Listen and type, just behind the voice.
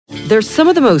They're some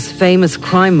of the most famous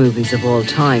crime movies of all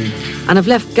time and have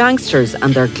left gangsters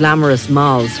and their glamorous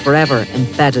malls forever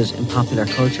embedded in popular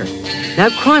culture. Now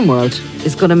Crime World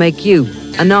is going to make you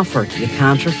an offer you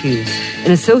can't refuse.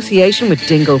 In association with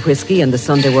Dingle Whiskey and the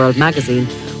Sunday World magazine,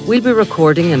 we'll be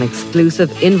recording an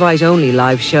exclusive invite-only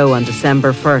live show on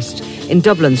December 1st in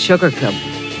Dublin's Sugar Club.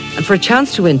 And for a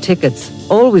chance to win tickets,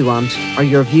 all we want are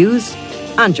your views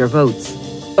and your votes.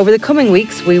 Over the coming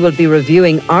weeks, we will be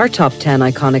reviewing our top 10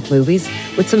 iconic movies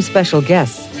with some special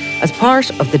guests as part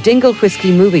of the Dingle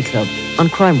Whiskey Movie Club on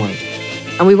Crime World.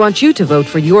 And we want you to vote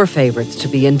for your favourites to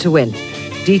be in to win.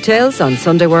 Details on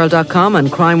SundayWorld.com and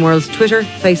Crime World's Twitter,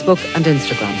 Facebook and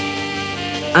Instagram.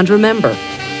 And remember,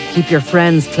 keep your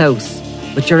friends close,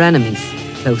 but your enemies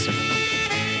closer.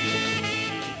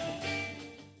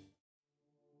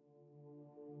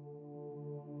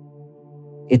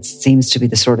 It seems to be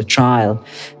the sort of trial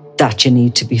that you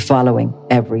need to be following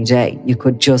every day. You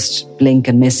could just blink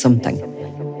and miss something.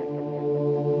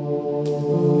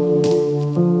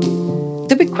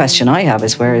 The big question I have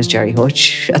is, where is Gerry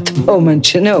Hutch at the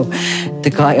moment? You know, the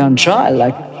guy on trial,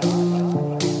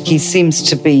 he seems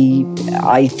to be,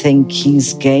 I think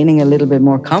he's gaining a little bit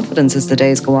more confidence as the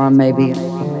days go on, maybe.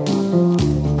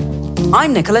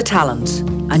 I'm Nicola Tallant,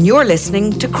 and you're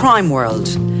listening to Crime World,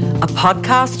 a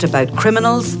podcast about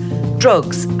criminals,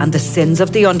 drugs and the sins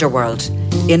of the underworld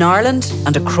in Ireland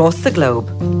and across the globe.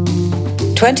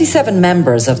 27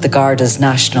 members of the Garda's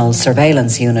National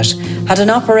Surveillance Unit had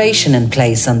an operation in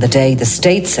place on the day the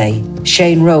state say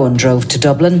Shane Rowan drove to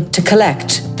Dublin to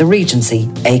collect the Regency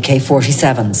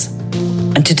AK-47s.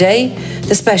 And today,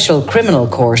 the Special Criminal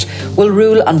Court will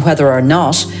rule on whether or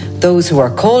not those who are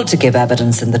called to give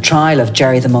evidence in the trial of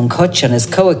Gerry the Monk Hutch and his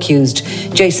co-accused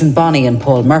Jason Bonney and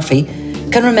Paul Murphy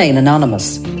can remain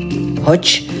anonymous.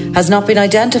 Hutch has not been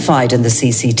identified in the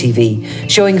CCTV,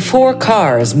 showing 4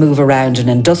 cars move around an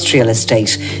industrial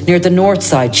estate near the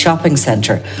Northside shopping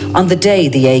centre on the day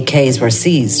the AKs were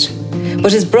seized.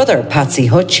 But his brother, Patsy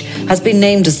Hutch, has been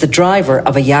named as the driver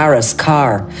of a Yaris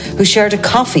car, who shared a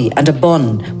coffee and a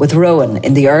bun with Rowan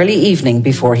in the early evening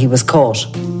before he was caught.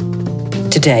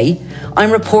 Today,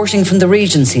 I'm reporting from the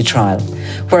Regency trial,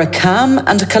 where a calm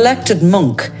and a collected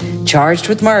monk charged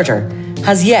with murder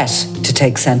has yet to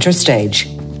take centre stage.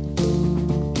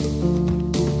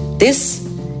 This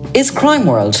is Crime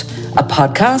World, a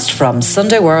podcast from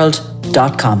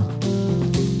SundayWorld.com.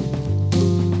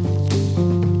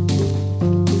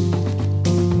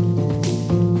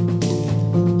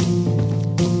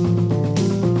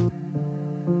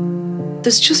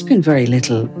 There's just been very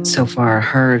little so far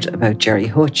heard about Gerry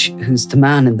Hutch, who's the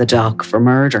man in the dock for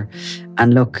murder.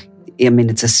 And look, I mean,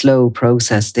 it's a slow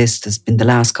process. There's been the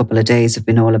last couple of days have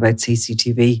been all about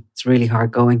CCTV. It's really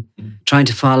hard going, trying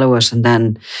to follow it. And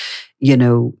then, you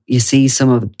know, you see some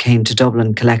of it came to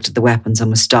Dublin, collected the weapons and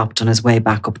was stopped on his way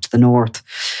back up to the north.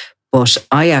 But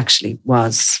I actually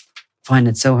was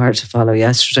finding it so hard to follow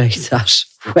yesterday that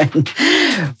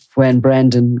when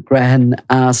Brendan Grehan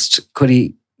asked,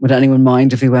 would anyone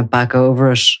mind if he went back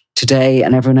over it today,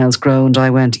 and everyone else groaned, I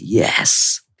went,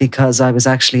 yes, because I was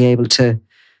actually able to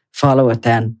follow it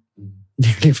then,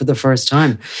 nearly for the first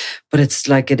time. But it's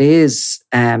like it is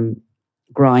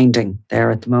grinding there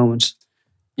at the moment.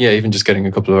 Yeah, even just getting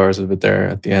a couple of hours of it there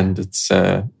at the end, it's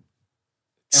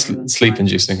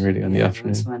sleep-inducing really in the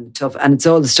afternoon. Tough. And it's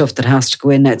all the stuff that has to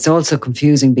go in. It's also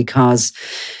confusing because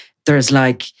there's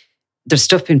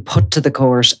stuff being put to the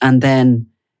court, and then,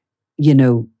 you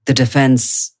know, the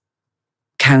defence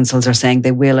counsels are saying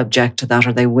they will object to that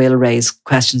or they will raise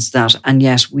questions to that, and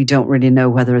yet we don't really know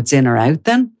whether it's in or out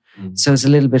then. So it's a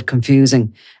little bit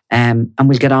confusing. And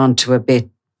we'll get on to a bit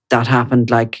that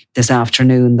happened like this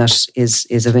afternoon that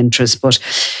is of interest. But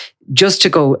just to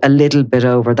go a little bit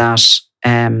over that,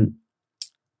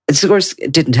 it's, of course,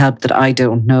 it didn't help that I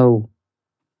don't know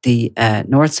the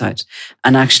north side.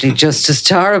 And actually Justice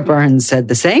Tara Byrne said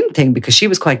the same thing, because she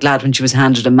was quite glad when she was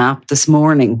handed a map this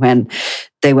morning when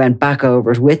they went back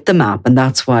over it with the map. And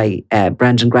that's why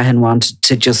Brendan Grehan wanted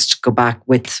to just go back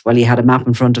with, well, he had a map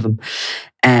in front of him.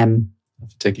 Have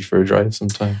to take you for a drive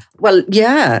sometime. Well,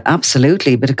 yeah,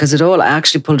 absolutely. But because I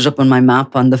actually pulled it up on my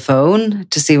map on the phone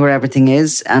to see where everything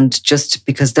is. And just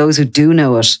because those who do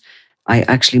know it, I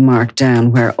actually marked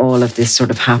down where all of this sort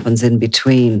of happens in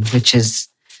between, which is,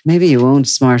 maybe you won't,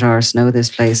 smart arse, know this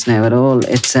place now at all.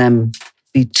 It's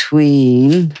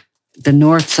between the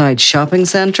Northside Shopping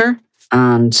Centre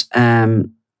and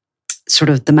sort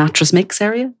of the Mattress Mix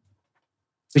area,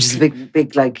 which is a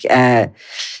big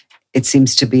it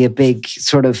seems to be a big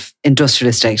sort of industrial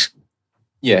estate.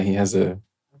 Yeah, he has a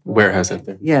warehouse out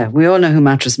there. Yeah, we all know who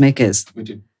Mattress Mick is. We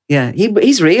do. Yeah,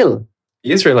 he's real.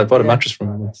 He is real. I bought a mattress from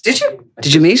him once. Did you?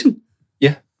 Did you meet him?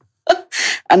 Yeah.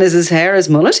 And is his hair as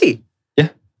mullety? Yeah.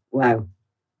 Wow. And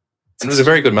it was a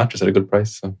very good mattress at a good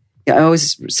price. So. Yeah, I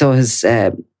always saw his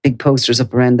big posters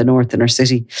up around the north inner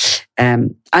city.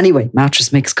 Anyway,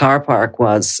 Mattress Mix car park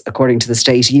was, according to the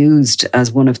state, used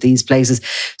as one of these places.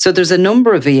 So there's a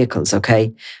number of vehicles,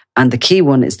 okay? And the key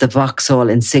one is the Vauxhall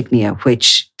Insignia,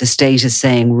 which the state is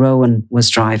saying Rowan was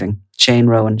driving. Shane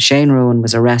Rowan. Shane Rowan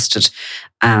was arrested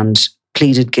and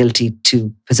pleaded guilty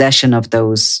to possession of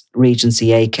those Regency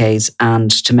AKs and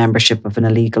to membership of an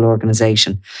illegal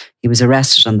organisation. He was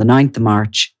arrested on the 9th of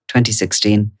March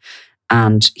 2016,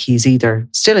 and he's either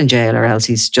still in jail or else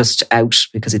he's just out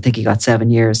because I think he got 7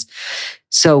 years.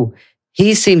 So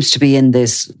he seems to be in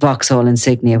this Vauxhall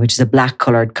Insignia, which is a black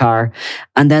coloured car.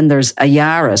 And then there's a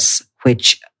Yaris,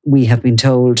 which we have been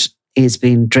told is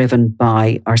being driven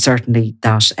by, or certainly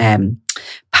that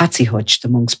Patsy Hutch, the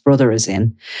monk's brother, is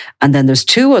in. And then there's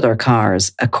two other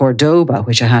cars, a Cordoba,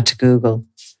 which I had to Google.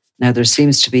 Now there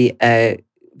seems to be a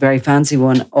very fancy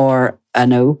one, or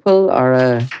an Opel,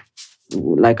 or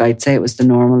I'd say it was the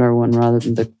normaler one rather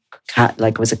than the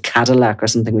like it was a Cadillac or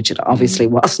something, which it obviously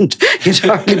wasn't. You'd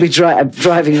hardly be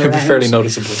driving around. It'd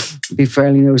be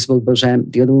fairly noticeable. But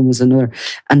the other one was another.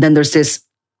 And then there's this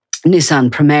Nissan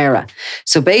Primera.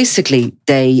 So basically,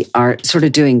 they are sort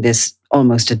of doing this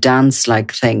almost a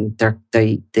dance-like thing.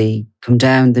 They come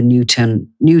down the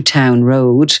Newtown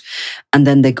Road, and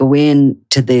then they go in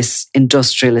to this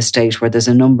industrial estate where there's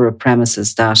a number of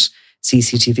premises that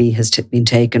CCTV has been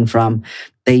taken from.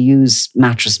 They use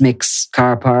Mattress Mix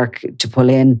car park to pull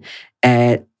in.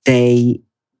 They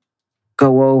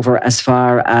go over as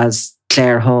far as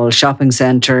Clare Hall Shopping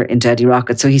Centre in Eddie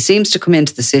Rocket. So he seems to come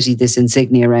into the city, this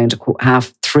Insignia, around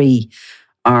 3:30,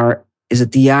 or is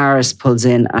it the Yaris pulls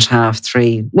in at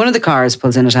 3:30? One of the cars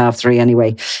pulls in at 3:30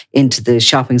 anyway, into the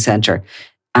shopping centre.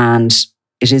 And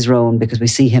it is Rowan, because we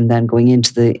see him then going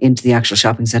into the actual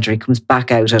shopping centre. He comes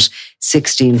back out at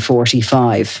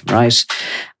 16:45, right?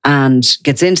 And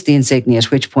gets into the Insignia, at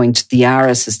which point the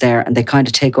Yaris is there and they kind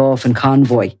of take off in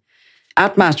convoy.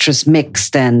 At Mattress Mix,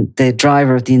 then, the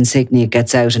driver of the Insignia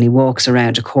gets out and he walks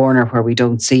around a corner where we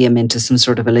don't see him, into some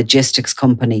sort of a logistics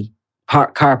company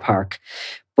car park.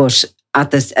 But at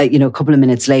this, a couple of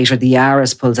minutes later, the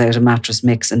Yaris pulls out of Mattress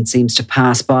Mix and seems to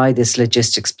pass by this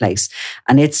logistics place.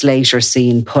 And it's later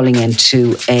seen pulling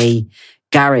into a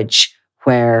garage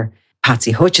where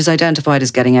Patsy Hutch is identified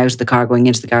as getting out of the car, going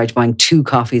into the garage, buying 2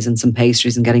 coffees and some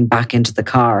pastries and getting back into the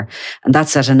car. And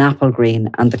that's at an Apple Green.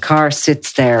 And the car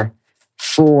sits there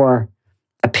for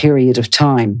a period of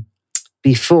time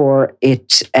before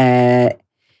it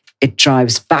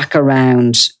drives back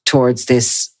around towards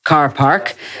this car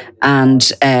park, and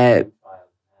the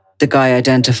guy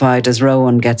identified as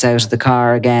Rowan gets out of the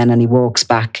car again and he walks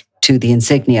back to the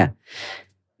Insignia.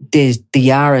 The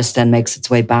Yaris then makes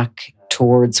its way back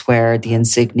towards where the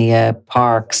Insignia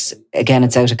parks. Again,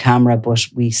 it's out of camera, but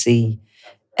we see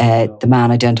the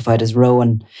man identified as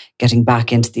Rowan getting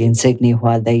back into the Insignia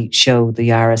while they show the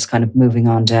Yaris kind of moving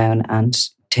on down and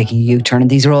taking a U-turn. And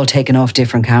these are all taken off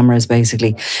different cameras,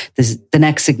 basically. The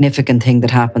next significant thing that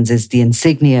happens is the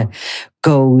Insignia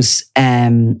goes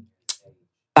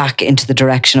back into the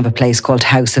direction of a place called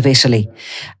House of Italy.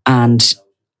 And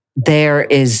there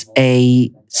is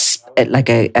a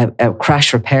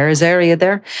crash repairs area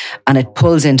there, and it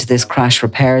pulls into this crash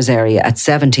repairs area at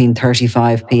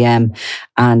 17:35 p.m.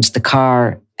 and the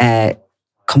car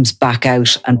comes back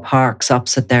out and parks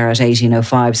opposite there at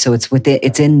 18:05. So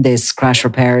it's in this crash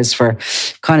repairs for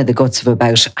kind of the guts of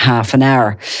about half an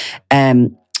hour.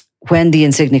 When the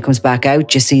Insignia comes back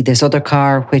out, you see this other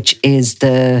car, which is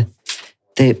the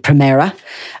Primera.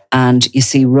 And you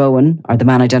see Rowan, or the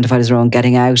man identified as Rowan,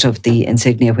 getting out of the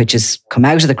Insignia, which has come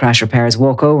out of the crash repairs,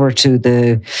 walk over to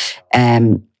the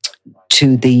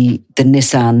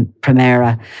Nissan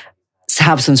Primera,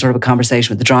 have some sort of a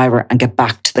conversation with the driver and get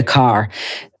back to the car.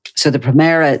 So the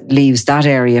Primera leaves that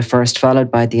area first,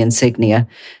 followed by the Insignia.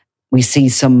 We see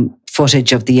some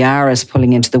footage of the Yaris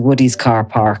pulling into the Woodies car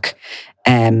park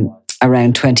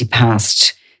around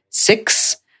 6:20.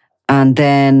 And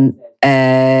then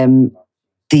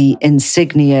the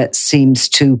Insignia seems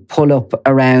to pull up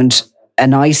around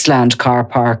an Iceland car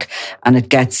park, and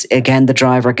the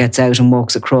driver gets out and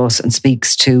walks across and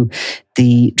speaks to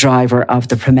the driver of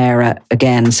the Primera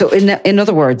again. So in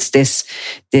other words, this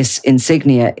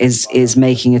Insignia is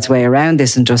making its way around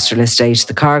this industrial estate.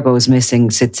 The car goes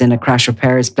missing, sits in a crash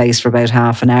repairs place for about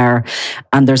half an hour,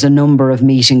 and there's a number of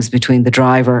meetings between the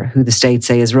driver, who the state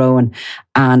say is Rowan,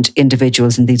 and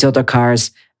individuals in these other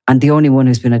cars. And the only one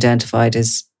who's been identified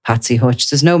is Patsy Hutch.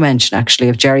 There's no mention actually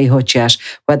of Gerry Hutch yet.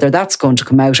 Whether that's going to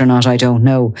come out or not, I don't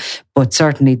know. But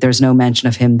certainly there's no mention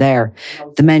of him there.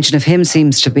 The mention of him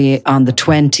seems to be on the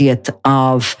 20th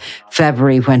of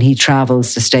February when he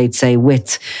travels to stateside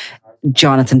with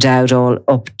Jonathan Dowdall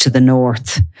up to the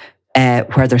north,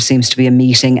 where there seems to be a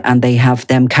meeting, and they have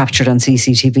them captured on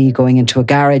CCTV going into a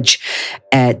garage.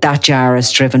 That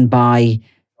Jaris driven by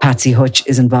Patsy Hutch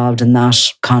is involved in that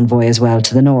convoy as well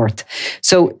to the north.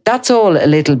 So that's all a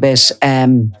little bit,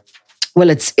 well,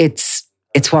 it's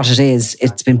what it is.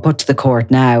 It's been put to the court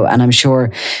now, and I'm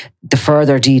sure the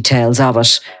further details of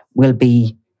it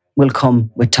will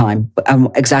come with time,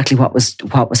 exactly what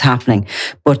was happening.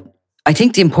 But I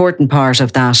think the important part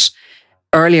of that,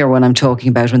 earlier when I'm talking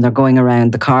about when they're going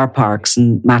around the car parks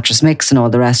and Mattress Mix and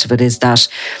all the rest of it, is that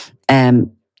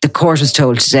the court was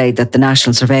told today that the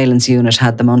National Surveillance Unit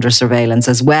had them under surveillance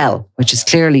as well, which is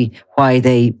clearly why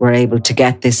they were able to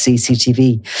get this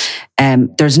CCTV.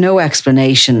 There's no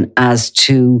explanation as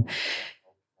to,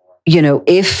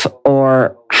 if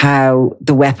or how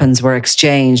the weapons were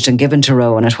exchanged and given to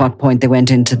Rowan, at what point they went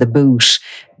into the boot.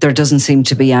 There doesn't seem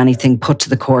to be anything put to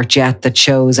the court yet that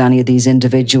shows any of these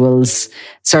individuals,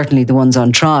 certainly the ones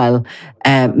on trial,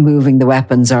 moving the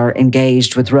weapons or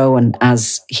engaged with Rowan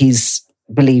as he's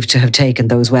believed to have taken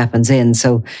those weapons in.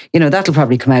 So, that'll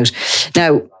probably come out.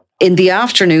 Now, in the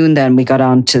afternoon, then we got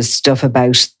on to stuff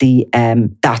about the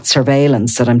that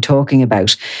surveillance that I'm talking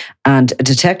about. And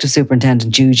Detective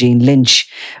Superintendent Eugene Lynch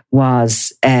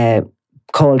was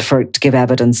called to give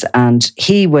evidence, and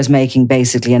he was making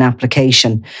basically an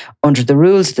application under the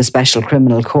rules of the Special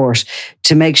Criminal Court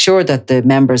to make sure that the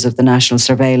members of the National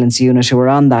Surveillance Unit who are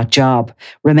on that job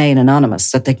remain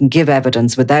anonymous, that they can give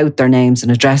evidence without their names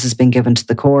and addresses being given to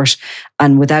the court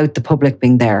and without the public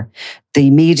being there. The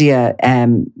media,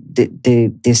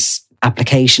 this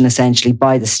application essentially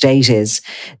by the state is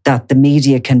that the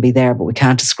media can be there, but we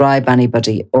can't describe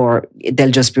anybody, or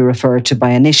they'll just be referred to by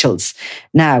initials.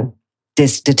 Now,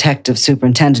 this Detective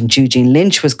Superintendent Eugene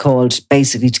Lynch was called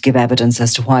basically to give evidence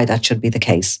as to why that should be the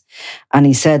case. And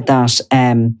he said that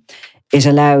it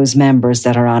allows members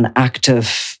that are on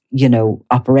active,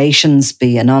 operations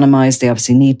be anonymised. They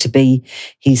obviously need to be.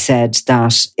 He said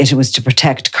that it was to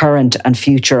protect current and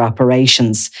future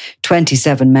operations.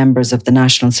 27 members of the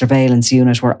National Surveillance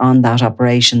Unit were on that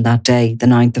operation that day, the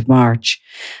 9th of March.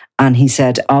 And he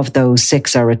said of those,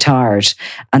 6 are retired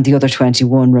and the other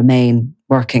 21 remain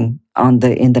working in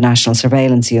the National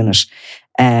Surveillance Unit.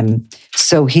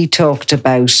 So he talked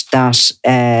about that,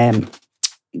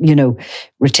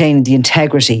 retaining the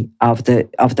integrity of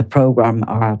the program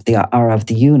or of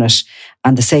the unit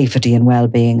and the safety and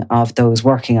well-being of those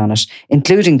working on it,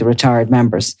 including the retired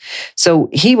members. So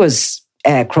he was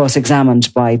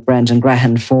cross-examined by Brendan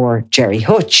Grehan for Gerry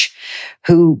Hutch,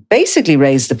 who basically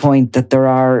raised the point that there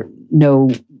are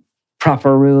no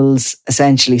proper rules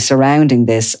essentially surrounding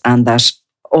this, and that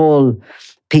all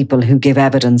people who give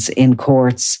evidence in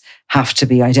courts have to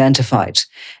be identified.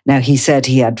 Now, he said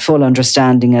he had full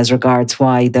understanding as regards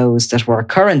why those that were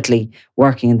currently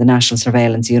working in the National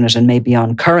Surveillance Unit and maybe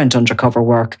on current undercover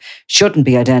work shouldn't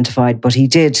be identified, but he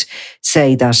did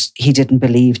say that he didn't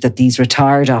believe that these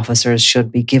retired officers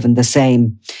should be given the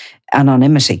same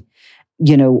anonymity.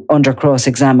 Under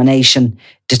cross-examination,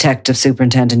 Detective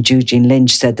Superintendent Eugene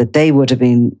Lynch said that they were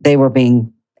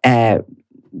being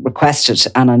requested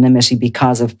anonymity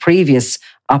because of previous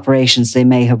operations they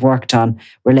may have worked on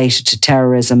related to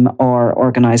terrorism or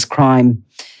organised crime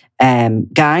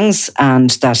gangs,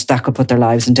 and that could put their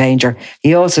lives in danger.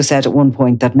 He also said at one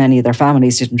point that many of their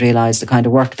families didn't realise the kind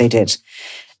of work they did.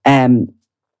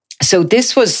 So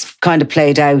this was kind of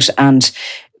played out, and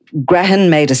Grehan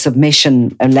made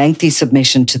a lengthy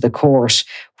submission to the court,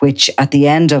 which at the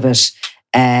end of it,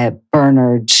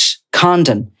 Bernard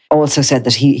Condon also said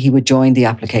that he would join the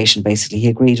application. Basically, he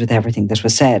agreed with everything that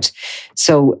was said.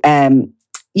 So,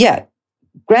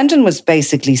 Brendan was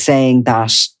basically saying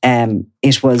that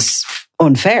it was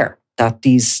unfair that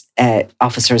these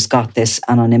officers got this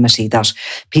anonymity, that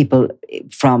people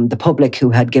from the public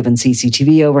who had given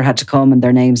CCTV over had to come and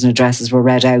their names and addresses were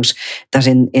read out, that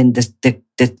in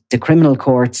the criminal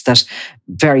courts that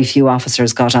very few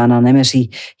officers got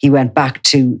anonymity. He went back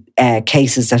to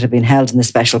cases that had been held in the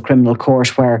Special Criminal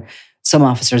Court where some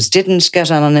officers didn't get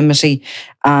anonymity,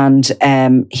 and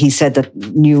he said that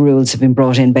new rules have been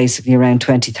brought in basically around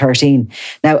 2013.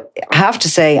 Now, I have to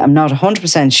say, I'm not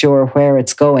 100% sure where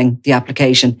it's going, the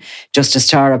application. Justice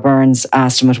Tara Burns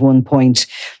asked him at one point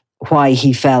why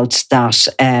he felt that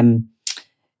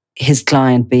his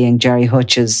client, being Gerry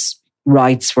Hutch's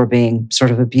rights were being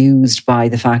sort of abused by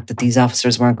the fact that these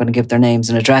officers weren't going to give their names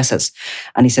and addresses.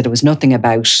 And he said it was nothing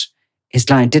about, his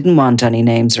client didn't want any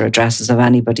names or addresses of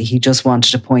anybody. He just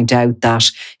wanted to point out that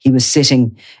he was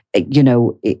sitting,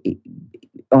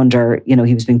 under,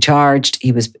 he was being charged.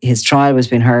 His trial was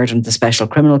being heard in the Special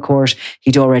Criminal Court.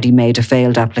 He'd already made a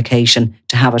failed application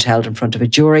to have it held in front of a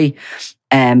jury.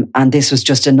 And this was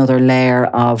just another layer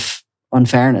of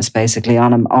unfairness basically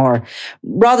on him, or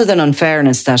rather than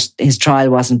unfairness, that his trial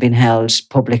wasn't being held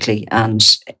publicly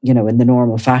and, in the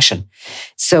normal fashion.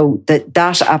 So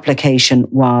that application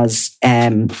was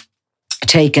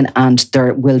taken, and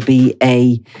there will be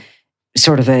a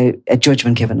sort of a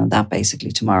judgment given on that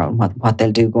basically tomorrow, and what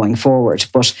they'll do going forward.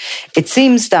 But it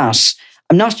seems that,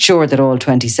 I'm not sure that all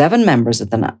 27 members of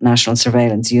the National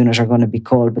Surveillance Unit are going to be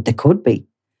called, but they could be,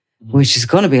 which is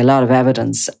going to be a lot of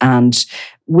evidence. And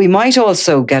we might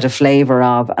also get a flavour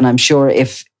of, and I'm sure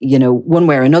if, one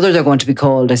way or another they're going to be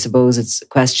called, I suppose it's a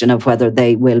question of whether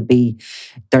their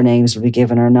names will be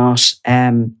given or not.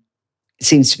 It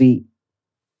seems to be,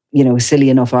 a silly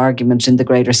enough argument in the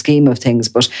greater scheme of things.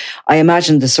 But I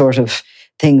imagine the sort of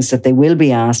things that they will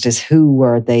be asked is who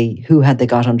had they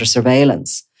got under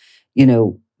surveillance,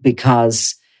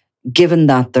 because given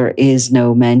that there is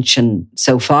no mention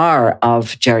so far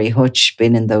of Gerry Hutch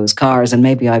being in those cars, and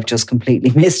maybe I've just completely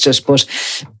missed it, but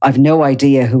I've no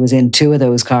idea who was in two of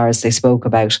those cars they spoke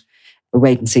about. We'll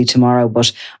wait and see tomorrow,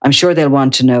 but I'm sure they'll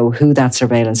want to know who that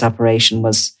surveillance operation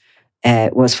was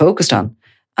focused on.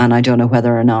 And I don't know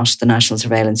whether or not the National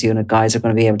Surveillance Unit guys are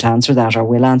going to be able to answer that, or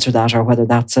will answer that, or whether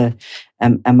that's a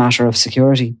matter of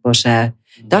security. But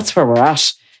that's where we're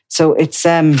at. So it's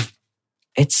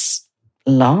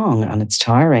long and it's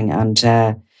tiring, and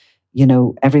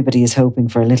everybody is hoping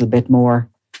for a little bit more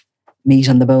meat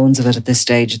on the bones of it at this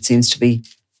stage. It seems to be,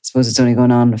 I suppose it's only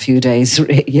gone on a few days,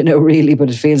 really, but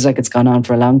it feels like it's gone on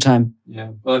for a long time.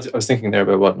 Yeah, well, I was thinking there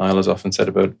about what Niall has often said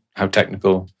about how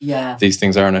technical these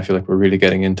things are, and I feel like we're really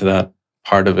getting into that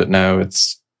part of it now.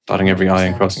 It's dotting every I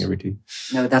and crossing every T.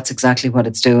 No, that's exactly what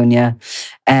it's doing, yeah.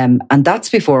 And that's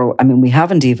before, we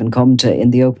haven't even come to,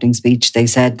 in the opening speech, they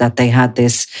said that they had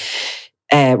this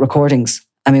recordings.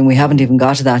 We haven't even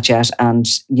got to that yet. And,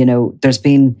 there's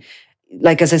been,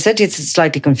 like, as I said, it's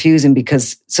slightly confusing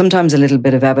because sometimes a little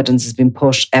bit of evidence has been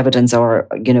put, or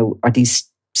these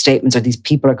statements, or these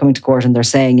people are coming to court and they're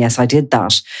saying, yes, I did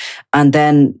that. And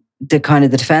then the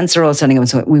defense are all standing up and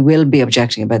saying, we will be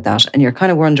objecting about that. And you're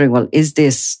kind of wondering, well, is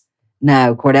this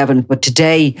now court evidence? But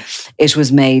today it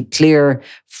was made clear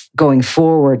going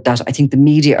forward that I think the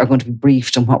media are going to be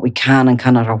briefed on what we can and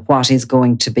cannot, or what is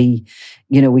going to be,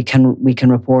 we can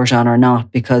report on or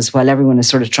not, because while everyone is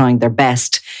sort of trying their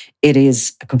best, it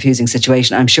is a confusing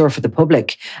situation, I'm sure, for the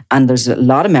public. And there's a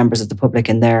lot of members of the public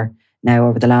in there now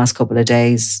over the last couple of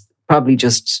days, probably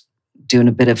just doing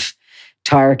a bit of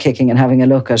tire kicking and having a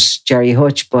look at Gerry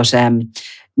Hutch. But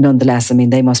nonetheless,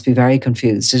 they must be very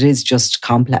confused. It is just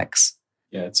complex.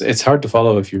 Yeah, it's hard to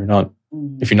follow if you're not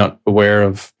aware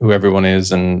of who everyone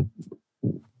is and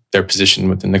their position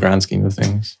within the grand scheme of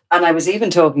things. And I was even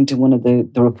talking to one of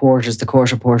the reporters, the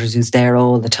court reporters, who's there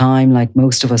all the time. Like,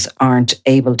 most of us aren't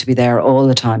able to be there all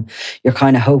the time. You're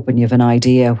kind of hoping you have an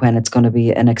idea when it's going to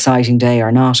be an exciting day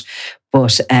or not.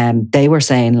 But they were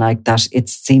saying like that it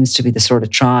seems to be the sort of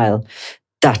trial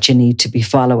that you need to be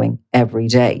following every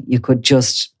day. You could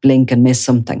just blink and miss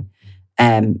something.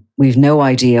 We've no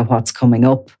idea what's coming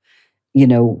up,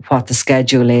 what the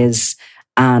schedule is.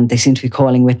 And they seem to be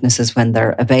calling witnesses when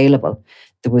they're available.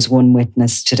 There was one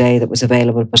witness today that was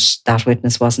available, but that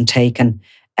witness wasn't taken.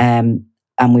 And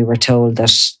we were told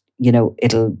that,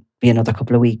 it'll be another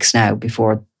couple of weeks now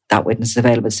before that witness is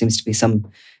available. There seems to be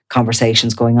some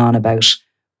conversations going on about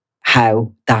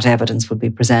how that evidence will be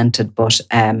presented. But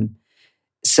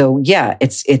so, yeah,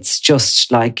 it's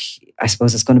just like, I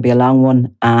suppose it's going to be a long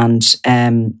one. And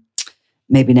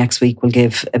maybe next week we'll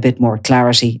give a bit more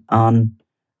clarity on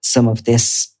some of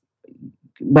this.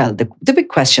 Well, the big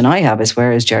question I have is,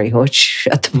 where is Gerry Hutch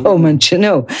at the moment?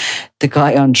 The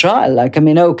guy on trial. Like,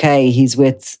 okay, he's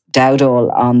with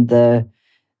Dowdall on the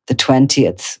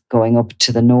 20th going up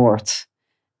to the north.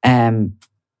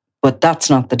 But that's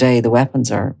not the day the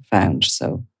weapons are found.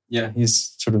 So yeah,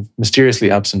 he's sort of mysteriously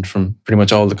absent from pretty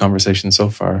much all the conversations so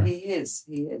far. He is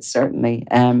certainly.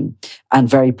 And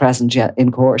very present yet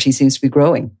in court. He seems to be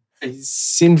growing. He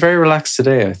seemed very relaxed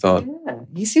today, I thought. Yeah,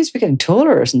 he seems to be getting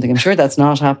taller or something. I'm sure that's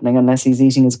not happening unless he's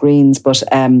eating his greens. But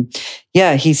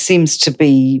he seems to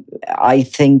be, I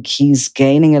think he's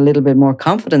gaining a little bit more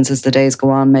confidence as the days go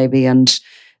on, maybe. And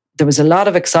there was a lot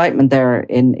of excitement there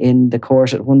in the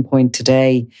court at one point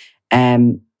today.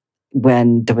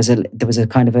 when there was a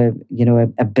kind of a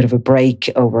bit of a break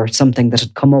over something that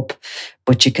had come up.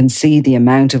 But you can see the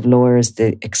amount of lawyers,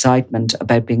 the excitement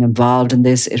about being involved in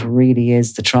this. It really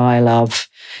is the trial of,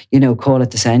 call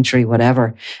it the century,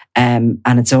 whatever. And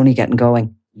it's only getting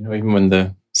going. Even when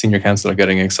the senior counsel are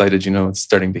getting excited, it's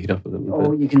starting to heat up a little bit.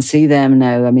 Oh, you can see them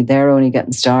now. I mean, they're only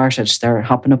getting started. They're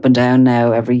hopping up and down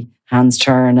now, every hand's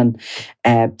turn. And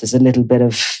there's a little bit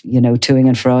of, toing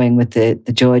and froing with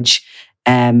the judge.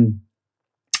 And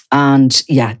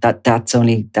yeah, that's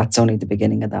only the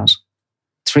beginning of that.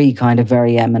 3 kind of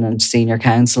very eminent senior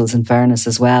counsels, in fairness,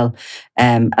 as well,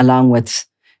 along with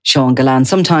Sean Gillan.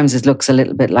 Sometimes it looks a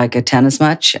little bit like a tennis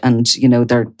match, and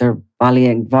they're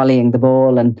volleying the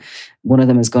ball, and one of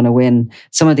them is going to win.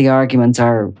 Some of the arguments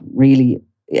are really,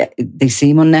 they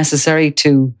seem unnecessary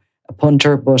to a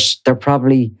punter, but they're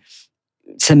probably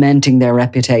cementing their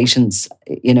reputations,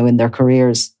 in their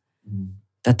careers.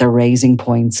 That they're raising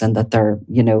points and that they're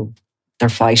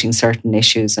fighting certain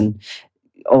issues, and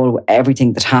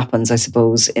everything that happens, I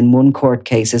suppose, in one court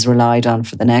case is relied on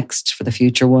for the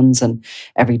future ones, and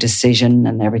every decision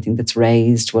and everything that's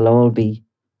raised will all be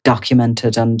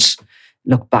documented and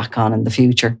looked back on in the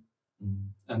future.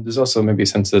 And there's also maybe a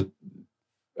sense that,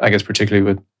 I guess, particularly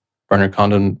with Bernard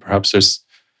Condon, perhaps there's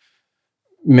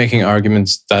making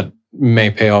arguments that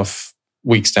may pay off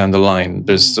weeks down the line.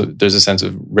 There's a sense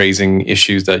of raising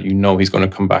issues that he's going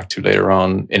to come back to later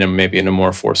on maybe in a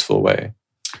more forceful way.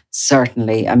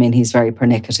 Certainly. I mean, he's very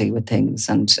pernickety with things,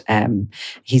 and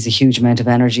he's a huge amount of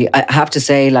energy. I have to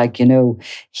say,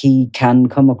 he can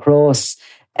come across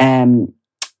a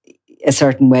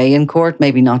certain way in court,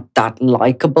 maybe not that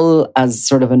likable as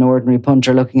sort of an ordinary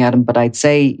punter looking at him, but I'd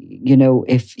say,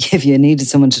 if you needed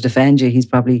someone to defend you, he's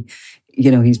probably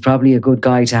a good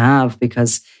guy to have,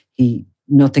 because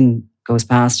nothing goes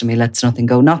past him. He lets nothing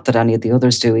go. Not that any of the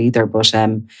others do either, but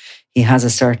he has a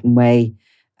certain way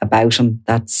about him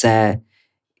that's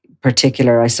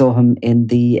particular. I saw him in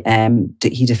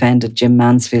he defended Jim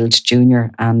Mansfield Jr.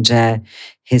 and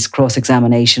his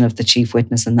cross-examination of the chief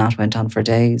witness, and that went on for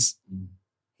days.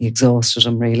 He exhausted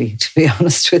him, really, to be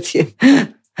honest with you.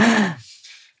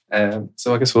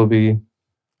 So I guess we'll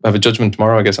have a judgment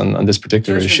tomorrow, I guess, on this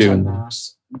particular issue.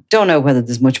 Don't know whether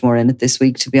there's much more in it this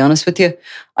week, to be honest with you.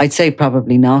 I'd say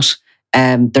probably not.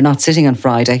 They're not sitting on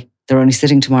Friday. They're only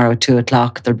sitting tomorrow at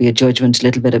 2:00. There'll be a judgment, a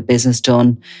little bit of business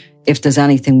done. If there's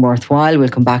anything worthwhile, we'll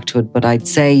come back to it. But I'd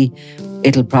say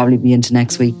it'll probably be into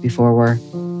next week before we're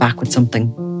back with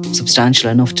something substantial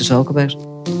enough to talk about.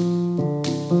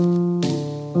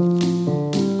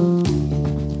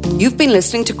 You've been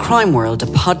listening to Crime World, a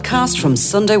podcast from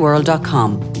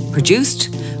SundayWorld.com,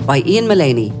 produced by Ian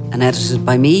Mullaney and edited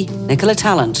by me, Nicola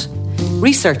Tallant.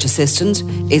 Research assistant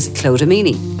is Claude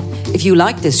Amini. If you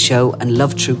like this show and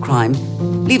love true crime,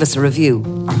 leave us a review,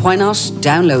 or why not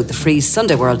download the free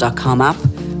SundayWorld.com app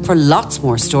for lots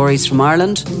more stories from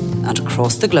Ireland and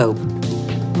across the globe.